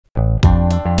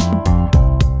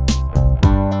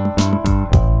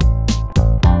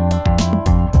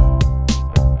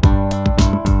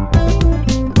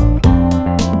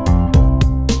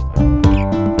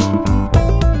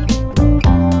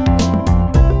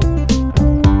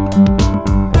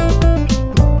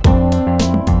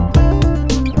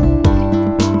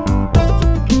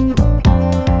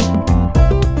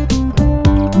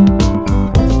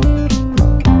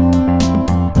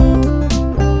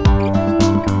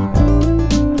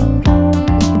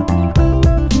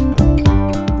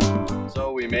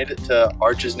to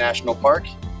Arches National Park.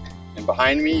 And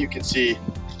behind me you can see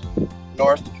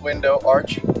North Window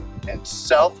Arch and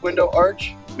South Window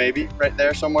Arch, maybe right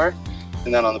there somewhere.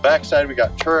 And then on the back side we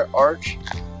got Turret Arch,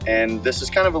 and this is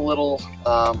kind of a little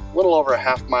over a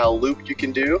half-mile loop you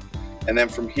can do. And then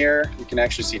from here you can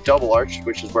actually see Double Arch,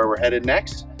 which is where we're headed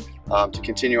next to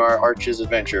continue our Arches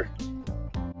adventure.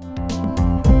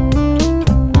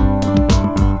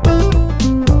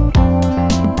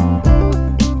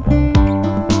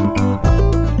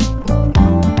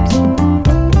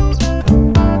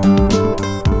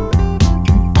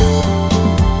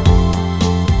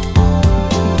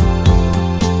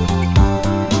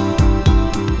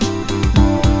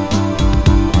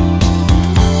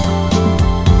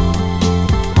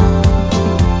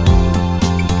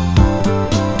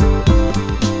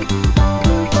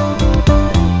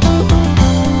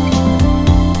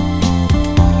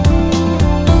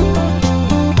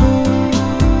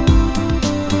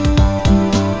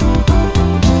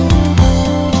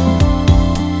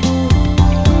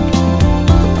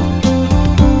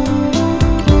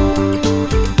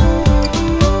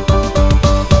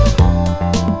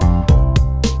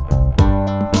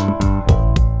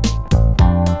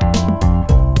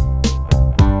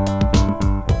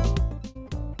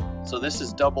 So this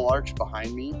is Double Arch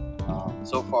behind me.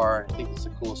 So far, I think it's the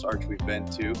coolest arch we've been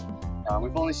to.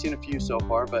 We've only seen a few so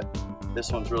far, but this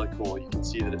one's really cool. You can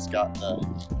see that it's got the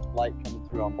light coming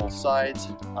through on both sides.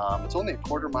 It's only a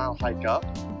quarter-mile hike up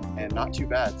and not too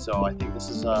bad. So I think this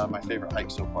is my favorite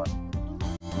hike so far.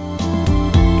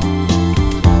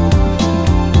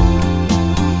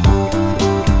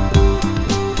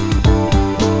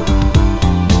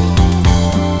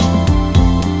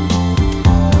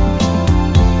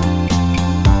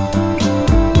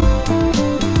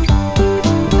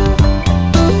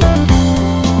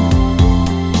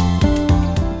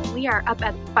 Up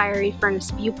at the Fiery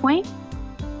Furnace Viewpoint.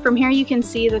 From here you can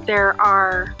see that there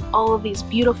are all of these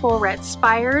beautiful red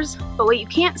spires, but what you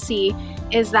can't see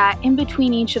is that in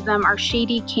between each of them are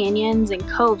shady canyons and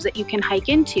coves that you can hike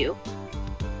into.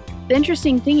 The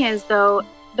interesting thing is though,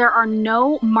 there are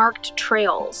no marked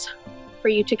trails for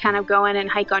you to kind of go in and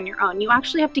hike on your own. You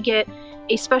actually have to get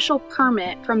a special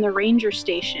permit from the ranger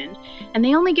station, and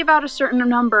they only give out a certain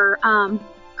number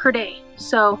per day.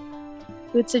 So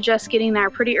we would suggest getting there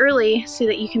pretty early so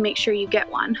that you can make sure you get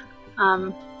one.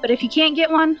 But if you can't get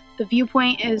one, the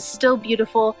viewpoint is still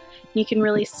beautiful. You can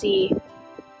really see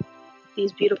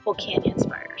these beautiful canyon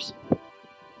spires.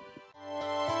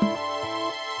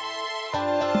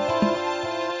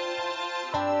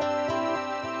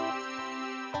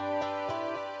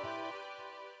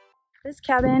 This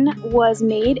cabin was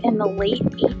made in the late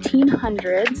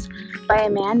 1800s by a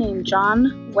man named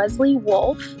John Wesley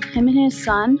Wolfe. Him and his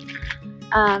son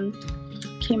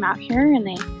came out here and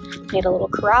they made a little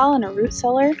corral and a root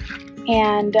cellar,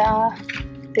 and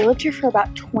they lived here for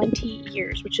about 20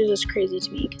 years, which is just crazy to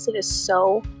me because it is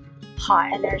so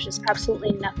hot and there's just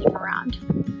absolutely nothing around.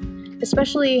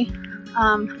 Especially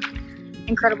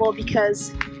incredible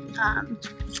because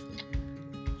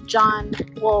John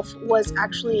Wolfe was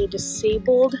actually a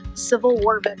disabled Civil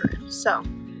War veteran. So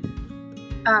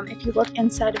if you look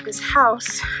inside of his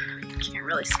house, you can't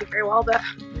really see very well, but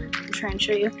I'll try and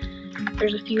show you.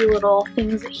 There's a few little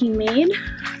things that he made.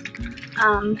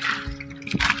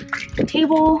 The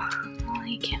table, well,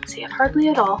 you can't see it hardly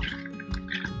at all.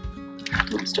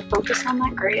 It wants to focus on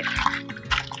that, great.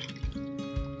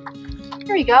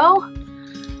 There we go.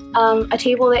 A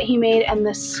table that he made, and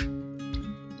this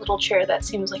little chair that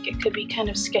seems like it could be kind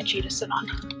of sketchy to sit on.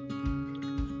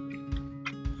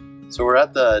 So we're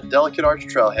at the Delicate Arch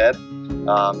Trailhead.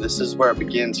 This is where it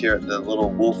begins here at the little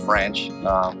Wolf Ranch.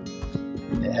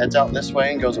 It heads out this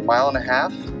way and goes 1.5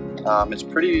 miles. It's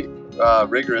pretty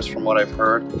rigorous from what I've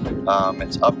heard.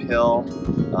 It's uphill,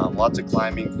 lots of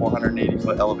climbing,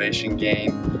 480-foot elevation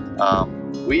gain.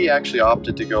 We actually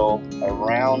opted to go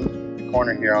around the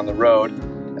corner here on the road,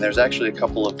 and there's actually a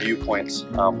couple of viewpoints.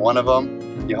 One of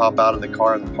them, you hop out of the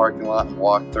car in the parking lot and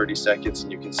walk 30 seconds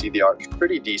and you can see the arch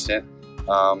pretty decent.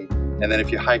 And then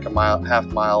if you hike a half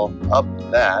mile up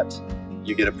that,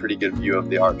 you get a pretty good view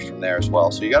of the arch from there as well.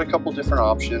 So you got a couple different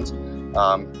options.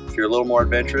 If you're a little more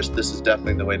adventurous, this is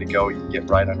definitely the way to go. You can get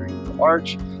right underneath the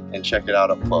arch and check it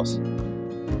out up close.